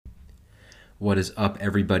What is up,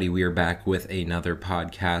 everybody? We are back with another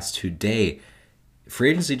podcast today.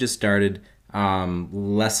 Free agency just started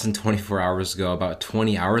less than 24 hours ago, about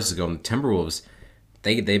 20 hours ago. And the Timberwolves,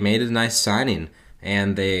 they made a nice signing,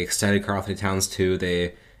 and they extended Karl Anthony Towns too.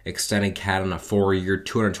 They extended Cat on a 4-year,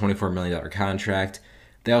 $224 million contract.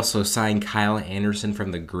 They also signed Kyle Anderson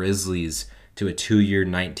from the Grizzlies to a 2-year,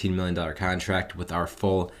 $19 million contract with our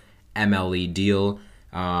full MLE deal.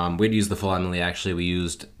 We'd use the full MLE, actually. We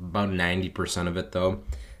used about 90% of it, though.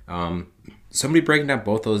 Somebody breaking down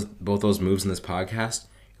both those moves in this podcast.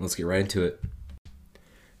 Let's get right into it.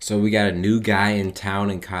 So we got a new guy in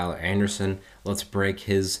town in Kyle Anderson. Let's break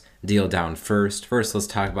his deal down first. First, let's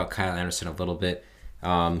talk about Kyle Anderson a little bit.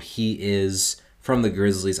 He is from the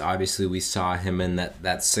Grizzlies. Obviously, we saw him in that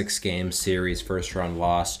 6-game series, first-round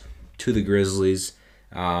loss to the Grizzlies.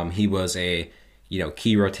 He was a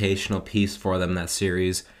key rotational piece for them that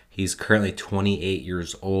series. He's currently 28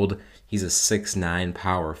 years old. He's a 6'9"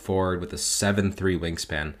 power forward with a 7'3"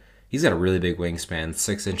 wingspan. He's got a really big wingspan,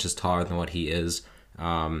 6 inches taller than what he is.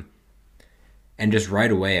 And just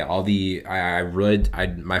right away,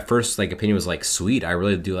 my first opinion was sweet. I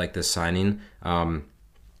really do like this signing.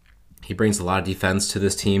 He brings a lot of defense to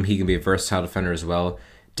this team. He can be a versatile defender as well.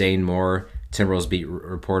 Dane Moore, Timberwolves beat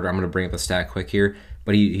reporter. I'm going to bring up the stat quick here.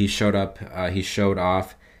 But he showed up. He showed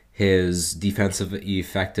off his defensive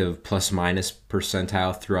effective plus-minus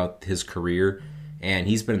percentile throughout his career, and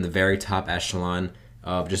he's been in the very top echelon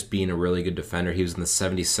of just being a really good defender. He was in the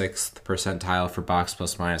 76th percentile for box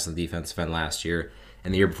plus-minus on the defensive end last year,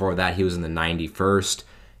 and the year before that he was in the 91st,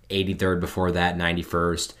 83rd before that,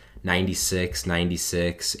 91st, 96,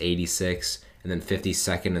 96, 86, and then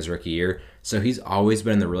 52nd his rookie year. So he's always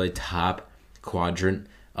been in the really top quadrant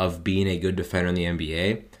of being a good defender in the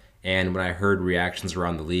NBA. And when I heard reactions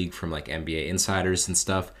around the league from NBA insiders and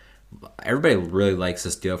stuff, everybody really likes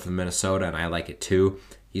this deal from Minnesota, and I like it too.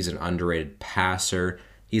 He's an underrated passer.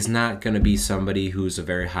 He's not going to be somebody who's a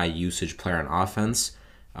very high usage player on offense.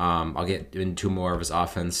 I'll get into more of his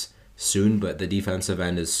offense soon, but the defensive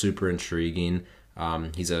end is super intriguing.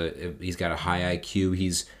 He's got a high IQ.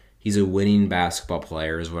 He's a winning basketball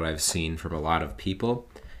player is what I've seen from a lot of people.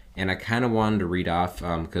 And I kind of wanted to read off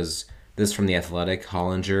because this is from The Athletic.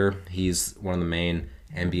 Hollinger, he's one of the main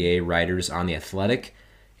NBA writers on The Athletic,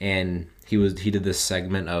 and he did this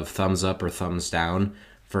segment of thumbs up or thumbs down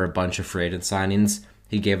for a bunch of free agent signings.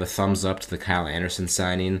 He gave a thumbs up to the Kyle Anderson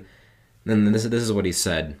signing. Then this is what he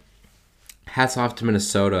said. Hats off to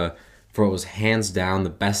Minnesota for what was hands down the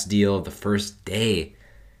best deal of the first day.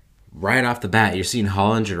 Right off the bat, you're seeing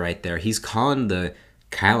Hollinger right there. He's calling the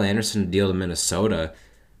Kyle Anderson deal to Minnesota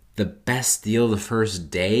the best deal the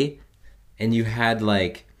first day, and you had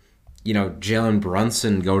Jalen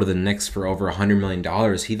Brunson go to the Knicks for over $100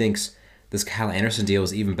 million. He thinks this Kyle Anderson deal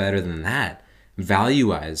was even better than that.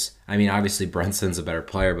 Value-wise, I mean, obviously Brunson's a better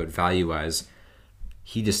player, but value-wise,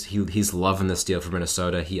 he's loving this deal for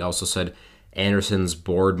Minnesota. He also said Anderson's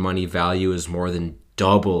board money value is more than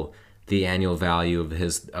double the annual value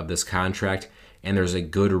of this contract, and there's a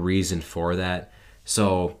good reason for that.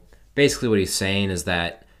 So basically what he's saying is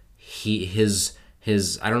that his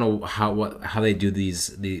I don't know how they do these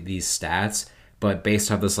stats, but based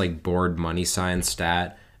off this board money sign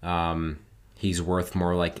stat, he's worth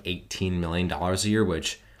more like $18 million a year,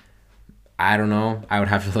 which I don't know. I would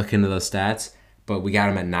have to look into those stats, but we got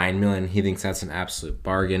him at $9 million. He thinks that's an absolute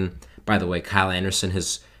bargain. By the way, Kyle Anderson,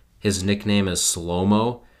 his nickname is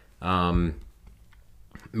Slow-Mo,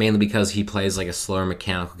 mainly because he plays a slower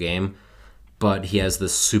mechanical game, but he has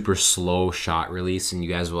this super slow shot release, and you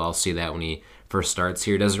guys will all see that when he first starts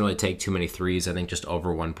here. He doesn't really take too many threes. I think just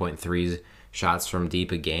over 1.3 shots from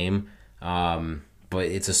deep a game. But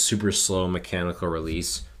it's a super slow mechanical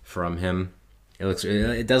release from him.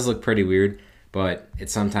 It does look pretty weird, but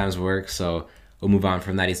it sometimes works. So we'll move on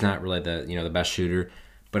from that. He's not really the best shooter.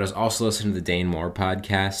 But I was also listening to the Dane Moore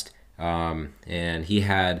podcast, and he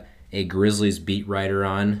had a Grizzlies beat writer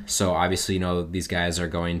on. So obviously, these guys are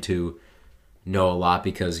going to know a lot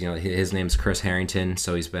because his name's Chris Harrington.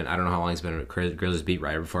 So I don't know how long he's been a Grizzlies beat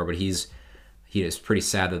writer before, but he is pretty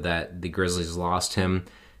sad that the Grizzlies lost him.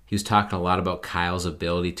 He was talking a lot about Kyle's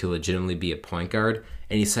ability to legitimately be a point guard,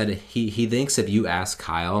 and he said he thinks if you ask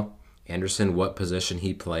Kyle Anderson what position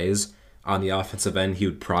he plays on the offensive end, he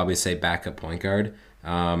would probably say backup point guard,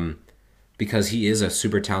 because he is a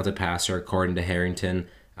super talented passer according to Harrington.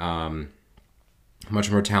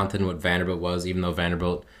 Much more talented than what Vanderbilt was, even though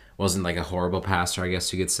Vanderbilt wasn't a horrible passer, I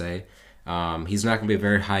guess you could say. He's not going to be a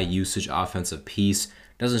very high usage offensive piece.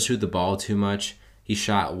 Doesn't shoot the ball too much. He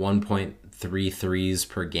shot 1.3 threes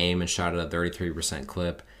per game and shot at a 33%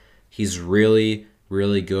 clip. He's really,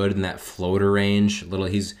 really good in that floater range. I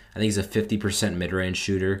think he's a 50% mid range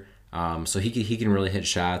shooter. So he can really hit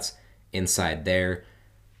shots inside there.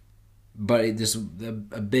 But just a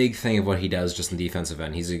big thing of what he does just in the defensive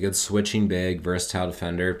end. He's a good switching big, versatile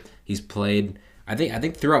defender. He's played. I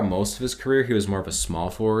think throughout most of his career, he was more of a small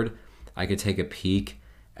forward. I could take a peek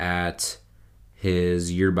at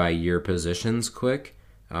his year by year positions quick,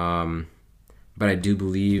 but I do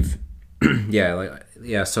believe,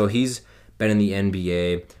 yeah. So he's been in the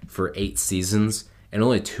NBA for 8 seasons, and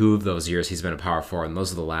only 2 of those years he's been a power forward, and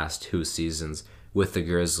those are the last 2 seasons with the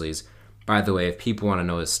Grizzlies. By the way, if people want to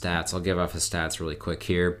know his stats, I'll give off his stats really quick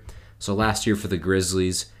here. So last year for the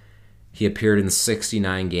Grizzlies, he appeared in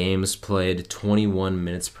 69 games, played 21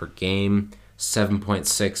 minutes per game,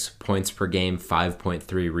 7.6 points per game,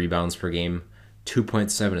 5.3 rebounds per game,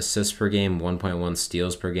 2.7 assists per game, 1.1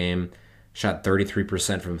 steals per game, shot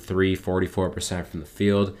 33% from 3, 44% from the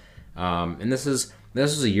field. And this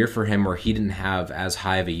was a year for him where he didn't have as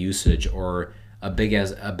high of a usage or a big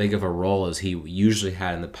of a role as he usually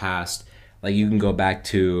had in the past. Like you can go back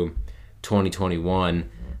to 2021,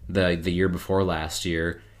 the year before last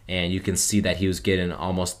year, and you can see that he was getting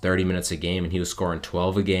almost 30 minutes a game, and he was scoring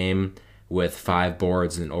 12 a game with 5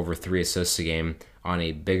 boards and over 3 assists a game on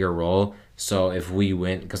a bigger role. So if we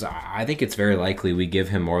win, because I think it's very likely we give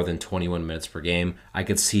him more than 21 minutes per game, I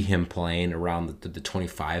could see him playing around the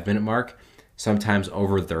 25-minute mark, sometimes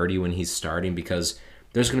over 30 when he's starting, because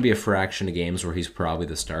there's going to be a fraction of games where he's probably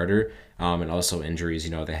the starter, and also injuries,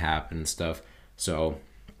 they happen and stuff. So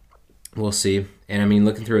we'll see. And I mean,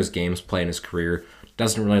 looking through his games played in his career,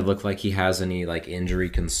 doesn't really look like he has any like injury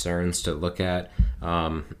concerns to look at.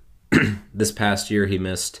 This past year he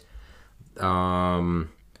missed 13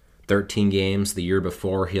 games. The year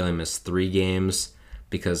before he only missed 3 games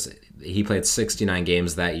because he played 69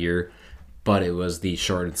 games that year, but it was the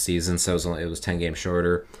shortened season, so it was 10 games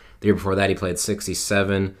shorter. The year before that, he played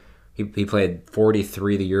 67. He played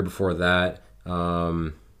 43 the year before that,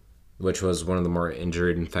 which was one of the more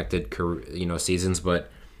injured, infected seasons. But,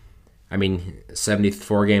 I mean,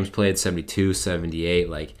 74 games played, 72, 78.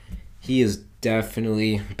 Like, he has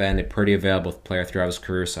definitely been a pretty available player throughout his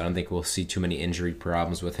career, so I don't think we'll see too many injury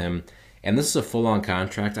problems with him. And this is a full-on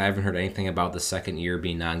contract. I haven't heard anything about the second year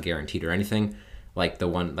being non-guaranteed or anything. Like the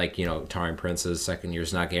one, Taurean Prince's second year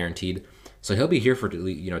is not guaranteed. So he'll be here for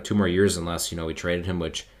 2 more years unless we traded him,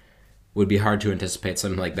 which would be hard to anticipate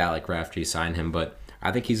something like that, like Raftery sign him. But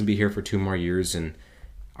I think he's gonna be here for 2 more years, and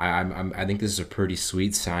I think this is a pretty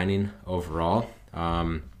sweet signing overall.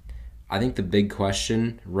 I think the big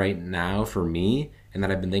question right now for me, and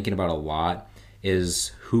that I've been thinking about a lot,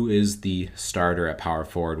 is who is the starter at power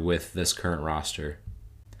forward with this current roster.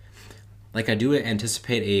 Like, I do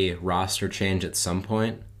anticipate a roster change at some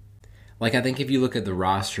point. Like, I think if you look at the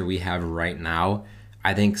roster we have right now,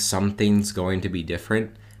 I think something's going to be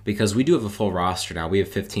different because we do have a full roster now. We have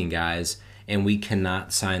 15 guys, and we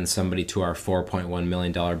cannot sign somebody to our $4.1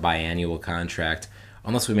 million biannual contract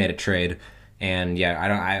unless we made a trade. And yeah,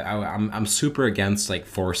 I'm super against like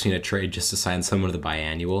forcing a trade just to sign someone to the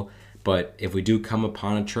biannual. But if we do come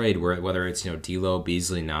upon a trade whether it's D'Lo,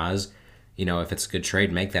 Beasley, Nas, if it's a good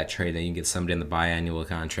trade, make that trade. Then you can get somebody in the biannual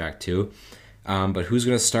contract too. But who's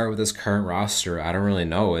going to start with this current roster? I don't really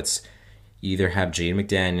know. It's either have Jaden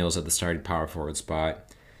McDaniels at the starting power forward spot.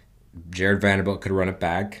 Jared Vanderbilt could run it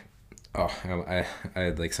back. Oh, I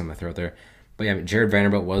had like something in my throat there. But yeah, Jared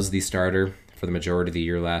Vanderbilt was the starter for the majority of the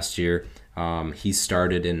year last year. He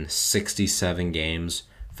started in 67 games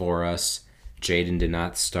for us. Jaden did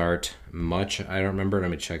not start much. I don't remember. Let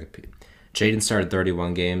me check. Jaden started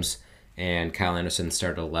 31 games, and Kyle Anderson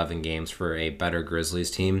started 11 games for a better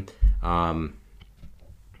Grizzlies team. I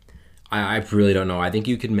really don't know. I think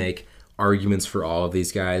you could make arguments for all of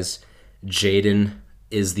these guys. Jaden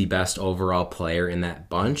is the best overall player in that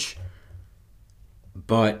bunch,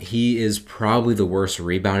 but he is probably the worst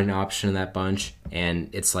rebounding option in that bunch, and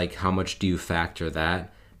it's like, how much do you factor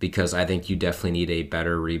that? Because I think you definitely need a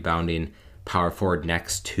better rebounding power forward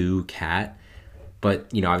next to Cat. But,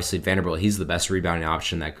 obviously Vanderbilt, he's the best rebounding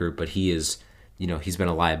option in that group, but he is, he's been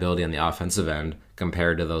a liability on the offensive end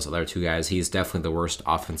compared to those other 2 guys. He's definitely the worst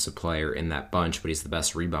offensive player in that bunch, but he's the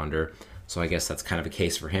best rebounder. So I guess that's kind of a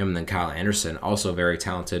case for him. And then Kyle Anderson, also very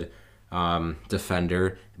talented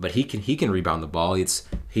defender, but he can rebound the ball.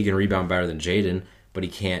 He can rebound better than Jaden, but he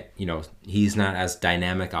can't, he's not as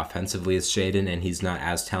dynamic offensively as Jaden, and he's not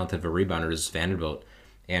as talented of a rebounder as Vanderbilt,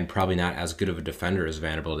 and probably not as good of a defender as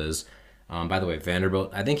Vanderbilt is. By the way,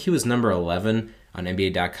 Vanderbilt, I think he was number 11 on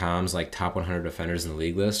NBA.com's like top 100 defenders in the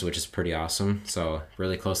league list, which is pretty awesome. So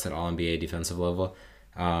really close to that All-NBA defensive level.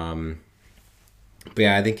 But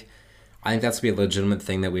yeah, I think I think that's going to be a legitimate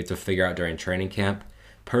thing that we have to figure out during training camp.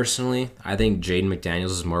 Personally, I think Jaden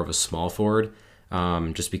McDaniels is more of a small forward,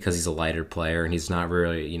 just because he's a lighter player and he's not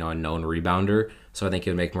really, a known rebounder. So I think it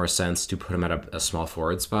would make more sense to put him at a small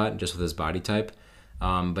forward spot just with his body type.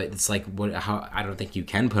 But it's like, I don't think you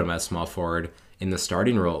can put him at small forward in the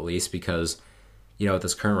starting role, at least, because with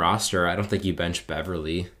this current roster, I don't think you bench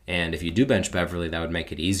Beverly. And if you do bench Beverly, that would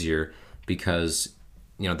make it easier because,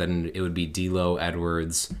 then it would be D'Lo,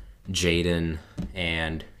 Edwards, Jaden,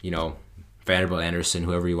 and, Vanderbilt, Anderson,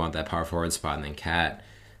 whoever you want that power forward spot, and then Cat.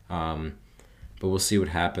 But we'll see what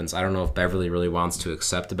happens. I don't know if Beverly really wants to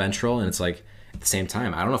accept the bench role. And it's like, at the same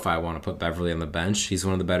time, I don't know if I want to put Beverly on the bench. He's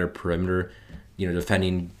one of the better perimeter,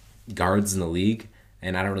 defending guards in the league.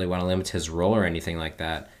 And I don't really want to limit his role or anything like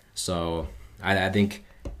that. So I think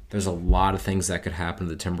there's a lot of things that could happen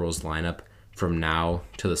to the Timberwolves lineup from now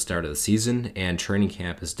to the start of the season. And training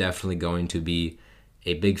camp is definitely going to be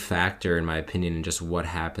a big factor, in my opinion, in just what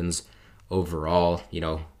happens overall.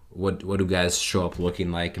 What do guys show up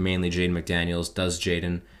looking like? Mainly Jaden McDaniels. Does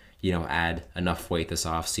Jaden, add enough weight this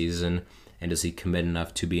offseason? And does he commit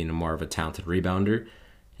enough to being more of a talented rebounder?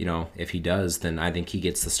 If he does, then I think he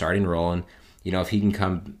gets the starting role. And, if he can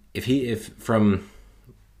come, if from,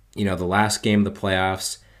 the last game of the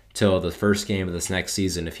playoffs till the first game of this next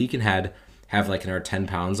season, if he can have like another 10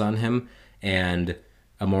 pounds on him and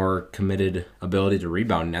a more committed ability to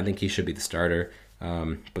rebound, I think he should be the starter.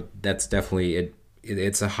 But that's definitely it.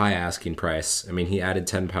 It's a high asking price. I mean, he added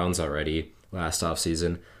 10 pounds already last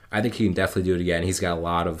offseason. I think he can definitely do it again. He's got a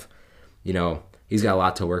lot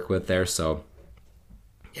to work with there. So,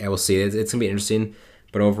 yeah, we'll see. It's going to be interesting.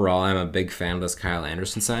 But overall, I'm a big fan of this Kyle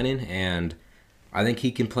Anderson signing. And I think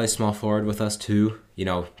he can play small forward with us too.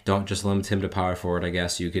 Don't just limit him to power forward, I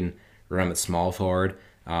guess. You can run him at small forward.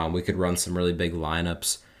 We could run some really big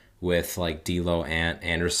lineups with like D'Lo, Ant,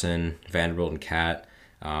 Anderson, Vanderbilt, and Cat.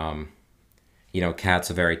 Cat's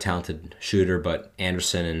a very talented shooter, but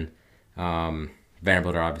Anderson and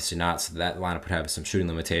Vanderbilt are obviously not, so that lineup would have some shooting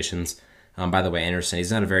limitations. By the way, Anderson,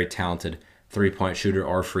 he's not a very talented three-point shooter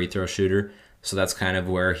or free throw shooter, so that's kind of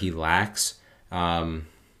where he lacks.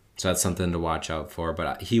 So that's something to watch out for,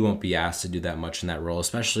 but he won't be asked to do that much in that role,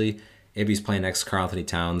 especially if he's playing next to Karl-Anthony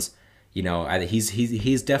Towns.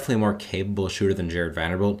 He's definitely a more capable shooter than Jared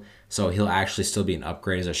Vanderbilt, so he'll actually still be an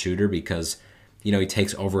upgrade as a shooter because, he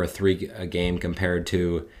takes over a game compared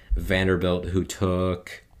to Vanderbilt, who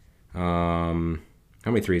took, how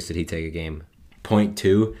many threes did he take a game?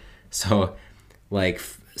 0.2. So, like,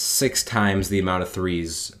 6 times the amount of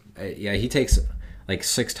threes. He takes, like,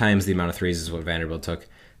 6 times the amount of threes is what Vanderbilt took.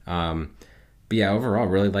 But, yeah, overall,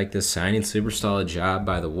 really like this signing. Super solid job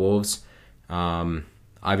by the Wolves.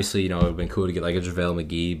 Obviously, it would have been cool to get, like, a JaVale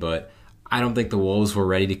McGee, but I don't think the Wolves were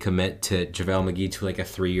ready to commit to JaVale McGee to, like, a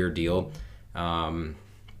 3-year deal.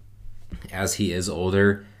 As he is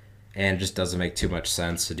older, and it just doesn't make too much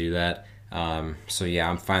sense to do that. So yeah,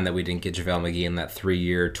 I'm fine that we didn't get JaVale McGee in that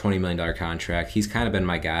 3-year, $20 million contract. He's kind of been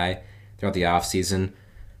my guy throughout the offseason.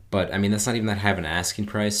 But I mean, that's not even that high of an asking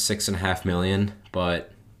price, $6.5 million.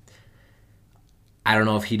 But I don't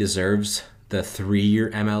know if he deserves the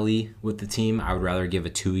 3-year MLE with the team. I would rather give a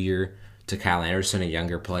 2-year to Kyle Anderson, a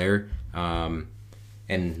younger player, and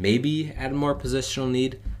maybe add more positional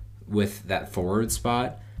need with that forward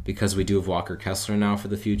spot, because we do have Walker Kessler now for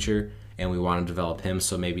the future, and we want to develop him,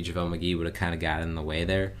 so maybe JaVale McGee would have kind of got in the way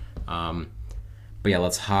there. But yeah,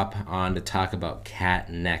 let's hop on to talk about Cat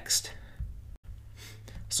next.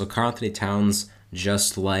 So Karl-Anthony Towns,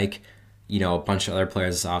 just like a bunch of other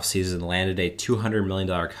players this offseason, landed a $200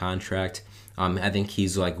 million contract. I think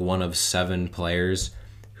he's like one of 7 players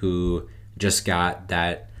who just got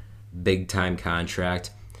that big-time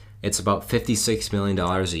contract. It's about $56 million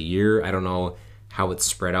a year. I don't know how it's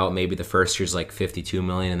spread out. Maybe the first year's like $52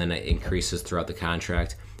 million, and then it increases throughout the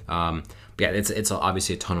contract. But yeah, it's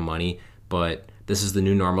obviously a ton of money, but this is the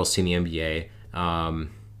new normalcy in the NBA.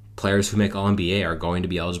 Players who make All-NBA are going to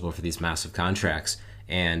be eligible for these massive contracts.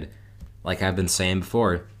 And like I've been saying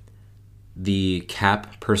before, the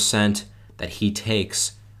cap percent that he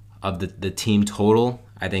takes of the team total,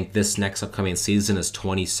 I think this next upcoming season is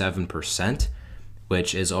 27%,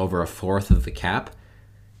 which is over a fourth of the cap.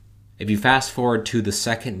 If you fast forward to the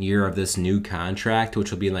second year of this new contract,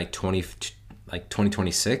 which will be in like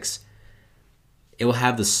 2026, it will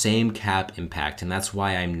have the same cap impact. And that's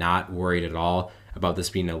why I'm not worried at all about this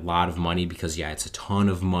being a lot of money, because yeah, it's a ton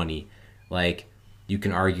of money. Like, you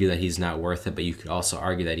can argue that he's not worth it, but you could also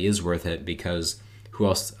argue that he is worth it, because who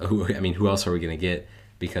else are we going to get?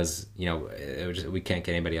 Because, we can't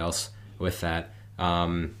get anybody else with that.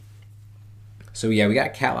 So yeah, we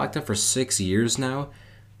got Cat locked up for 6 years now.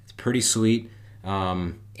 It's pretty sweet.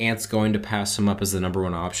 Ant's going to pass him up as the number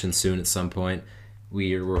one option soon at some point.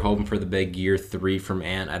 We're hoping for the big year 3 from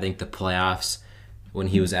Ant. I think the playoffs, when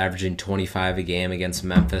he was averaging 25 a game against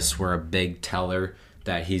Memphis, were a big teller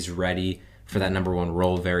that he's ready for that number one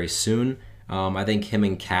role very soon. I think him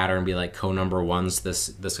and Cat are going to be like co-number ones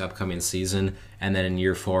this upcoming season. And then in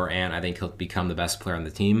year 4, Ant, I think he'll become the best player on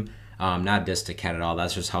the team. Not diss to Cat at all.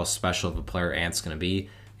 That's just how special of a player Ant's going to be.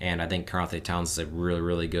 And I think Karl-Anthony Towns is a really,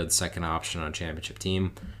 really good second option on a championship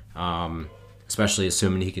team, especially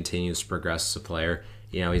assuming he continues to progress as a player.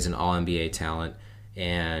 He's an all-NBA talent.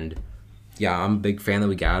 And, yeah, I'm a big fan that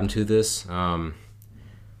we got him to this. A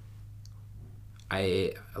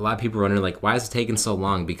lot of people are wondering, like, why is it taking so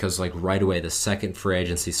long? Because, like, right away, the second free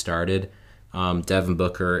agency started, Devin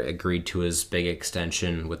Booker agreed to his big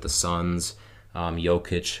extension with the Suns.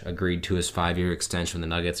 Jokic agreed to his 5-year extension with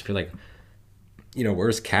the Nuggets. I feel like,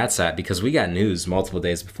 where's Cats at? Because we got news multiple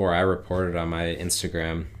days before I reported on my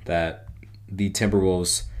Instagram that the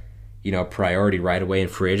Timberwolves, priority right away in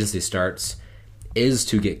free agency starts is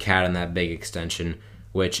to get Cat on that big extension,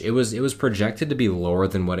 which it was projected to be lower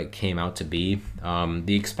than what it came out to be.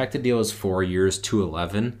 The expected deal is 4 years,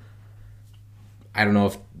 $211. I don't know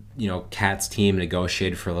if, Cat's team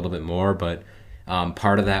negotiated for a little bit more, but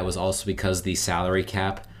part of that was also because the salary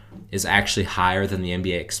cap is actually higher than the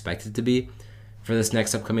NBA expected to be for this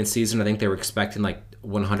next upcoming season. I think they were expecting like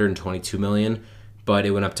 $122 million, but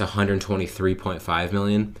it went up to $123.5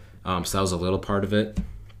 million. So that was a little part of it.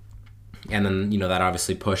 And then, that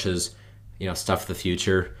obviously pushes, stuff for the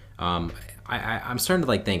future. I'm starting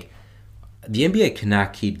to think the NBA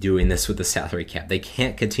cannot keep doing this with the salary cap. They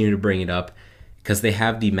can't continue to bring it up because they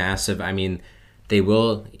have the massive, they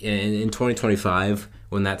will in 2025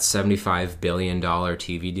 when that $75 billion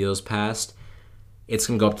TV deal is passed. It's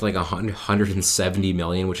going to go up to like $170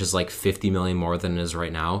 million, which is like $50 million more than it is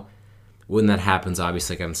right now. When that happens,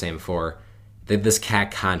 obviously, like I'm saying before, this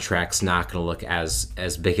cat contract's not going to look as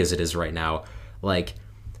big as it is right now. Like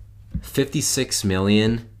 $56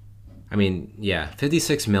 million.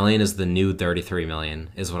 56 million is the new 33 million,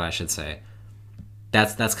 is what I should say.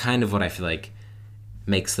 That's kind of what I feel like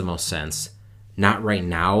makes the most sense. Not right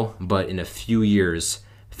now, but in a few years,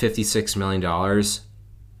 $56 million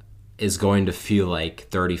is going to feel like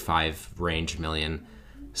 35 range million.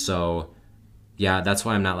 So, yeah, that's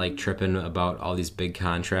why I'm not tripping about all these big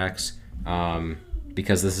contracts,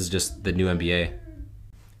 because this is just the new NBA.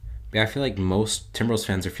 Yeah, I feel like most Timberwolves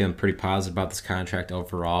fans are feeling pretty positive about this contract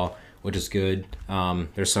overall, which is good.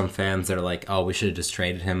 There's some fans that are like, oh, we should have just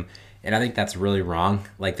traded him. And I think that's really wrong.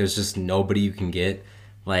 There's just nobody you can get.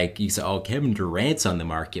 You say, oh, Kevin Durant's on the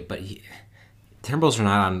market, but Timberwolves are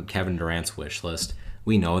not on Kevin Durant's wish list.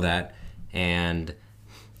 We know that, and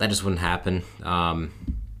that just wouldn't happen.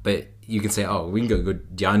 But you can say, oh, we can go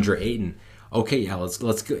DeAndre Ayton. Okay, yeah, let's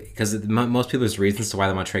go, because most people's reasons to why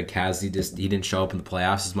they want to trade Kaz, he didn't show up in the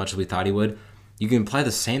playoffs as much as we thought he would. You can apply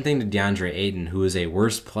the same thing to DeAndre Ayton, who is a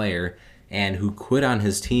worse player and who quit on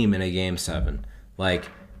his team in a Game 7.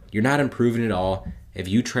 You're not improving at all. If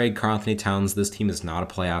you trade Karl-Anthony Towns, this team is not a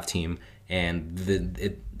playoff team, and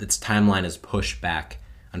its timeline is pushed back,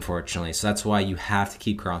 unfortunately. So that's why you have to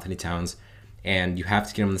keep Karl-Anthony Towns, and you have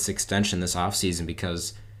to get him this extension this offseason,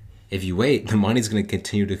 because if you wait, the money's going to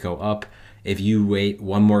continue to go up. If you wait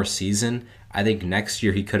one more season, I think next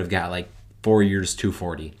year he could have got 4 years,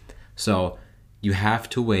 $240. So you have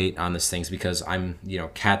to wait on these things, because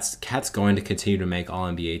Cat's going to continue to make all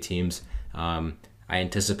NBA teams. I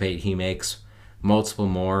anticipate he makes multiple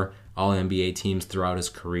more all NBA teams throughout his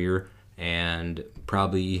career, and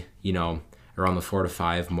probably around the 4 to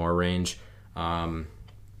 5 more range. We'll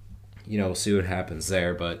see what happens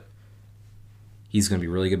there, but he's going to be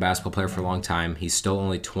a really good basketball player for a long time. He's still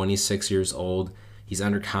only 26 years old. He's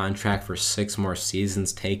under contract for 6 more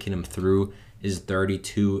seasons, taking him through his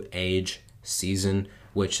 32 age season,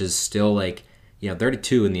 which is still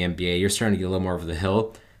 32 in the NBA. You're starting to get a little more over the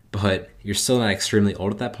hill, but you're still not extremely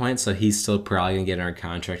old at that point, so he's still probably going to get under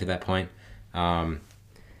contract at that point. But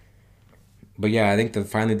yeah, I think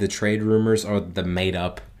finally the trade rumors, or the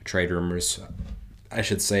made-up trade rumors, I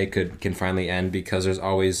should say, can finally end, because there's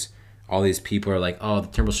always all these people are like, oh, the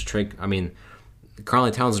Timberwolves should trade.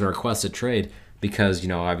 Karl-Anthony Towns didn't request a trade because,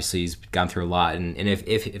 obviously he's gone through a lot. And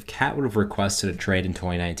if Cat would have requested a trade in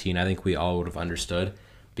 2019, I think we all would have understood,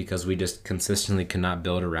 because we just consistently could not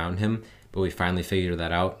build around him. But we finally figured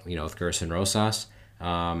that out, with Gerson Rosas.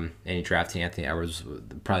 And he drafted Anthony Edwards,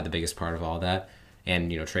 probably the biggest part of all that.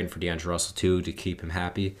 And, trading for D'Angelo Russell, too, to keep him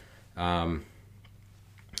happy. But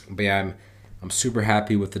yeah, I'm super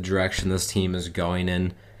happy with the direction this team is going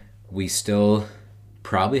in. We still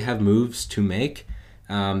probably have moves to make.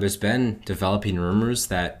 there's been developing rumors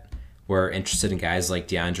that we're interested in guys like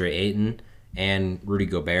DeAndre Ayton and Rudy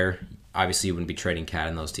Gobert. Obviously, you wouldn't be trading Cat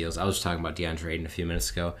in those deals. I was just talking about DeAndre Ayton a few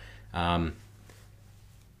minutes ago.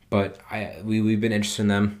 But we've been interested in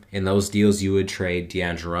them. In those deals, you would trade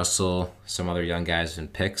D'Angelo Russell, some other young guys,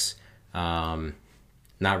 and picks.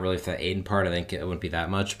 Not really for the Aiden part. I think it wouldn't be that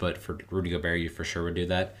much, but for Rudy Gobert, you for sure would do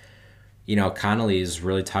that. Connolly's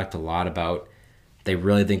really talked a lot about they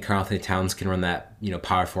really think Karl Anthony Towns can run that,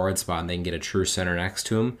 power forward spot and they can get a true center next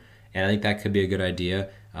to him. And I think that could be a good idea.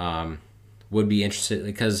 Would be interested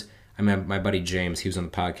because, my buddy James, he was on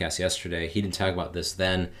the podcast yesterday. He didn't talk about this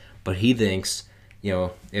then, but he thinks,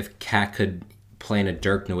 if Cat could play in a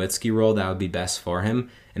Dirk Nowitzki role, that would be best for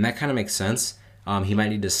him. And that kind of makes sense. He might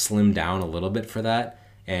need to slim down a little bit for that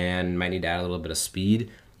and might need to add a little bit of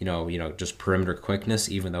speed, just perimeter quickness,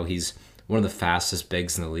 even though he's one of the fastest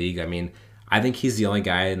bigs in the league. I think he's the only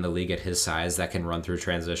guy in the league at his size that can run through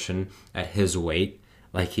transition at his weight.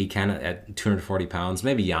 Like he can at 240 pounds.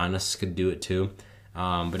 Maybe Giannis could do it too.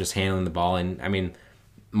 But just handling the ball. And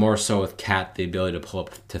more so with Cat, the ability to pull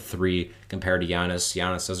up to three compared to Giannis.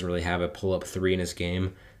 Giannis doesn't really have a pull-up three in his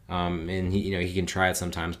game. And he can try it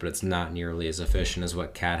sometimes, but it's not nearly as efficient as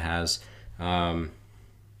what Cat has. But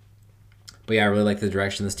yeah, I really like the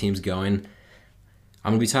direction this team's going.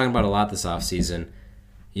 I'm going to be talking about a lot this offseason.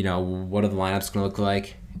 What are the lineups going to look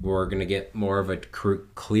like? We're going to get more of a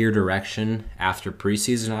clear direction after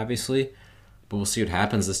preseason, obviously. But we'll see what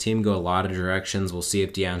happens. This team go a lot of directions. We'll see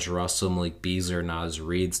if D'Angelo Russell, Malik Beasley, Naz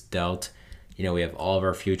Reid's dealt. We have all of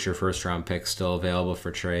our future first-round picks still available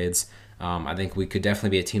for trades. I think we could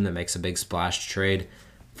definitely be a team that makes a big splash trade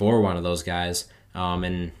for one of those guys.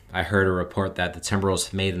 And I heard a report that the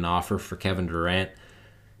Timberwolves made an offer for Kevin Durant.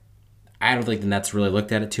 I don't think the Nets really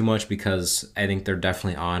looked at it too much because I think they're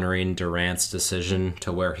definitely honoring Durant's decision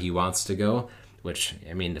to where he wants to go, which,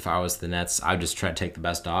 if I was the Nets, I'd just try to take the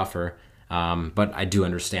best offer. But I do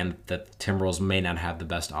understand that the Timberwolves may not have the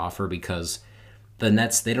best offer because the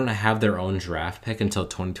Nets, they don't have their own draft pick until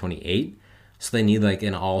 2028. So they need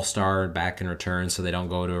an all-star back in return so they don't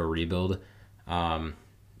go to a rebuild. I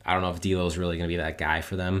don't know if D'Lo's really going to be that guy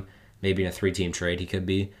for them. Maybe in a 3-team trade he could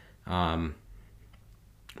be.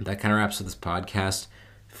 That kind of wraps up this podcast.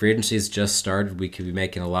 Free agency has just started. We could be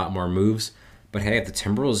making a lot more moves. But hey, if the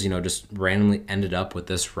Timberwolves, just randomly ended up with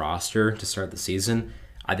this roster to start the season,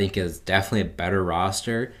 I think is definitely a better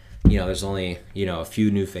roster. There's only, a few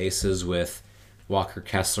new faces with Walker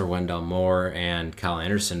Kessler, Wendell Moore, and Kyle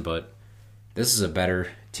Anderson, but this is a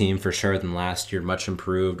better team for sure than last year. Much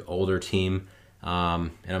improved, older team,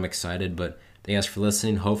 and I'm excited. But thanks for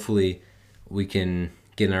listening. Hopefully we can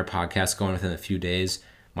get in our podcast going within a few days.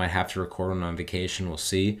 Might have to record one on vacation. We'll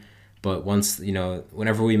see. But once,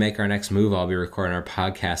 whenever we make our next move, I'll be recording our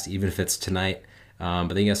podcast, even if it's tonight. But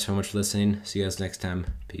thank you guys so much for listening. See you guys next time.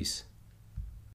 Peace.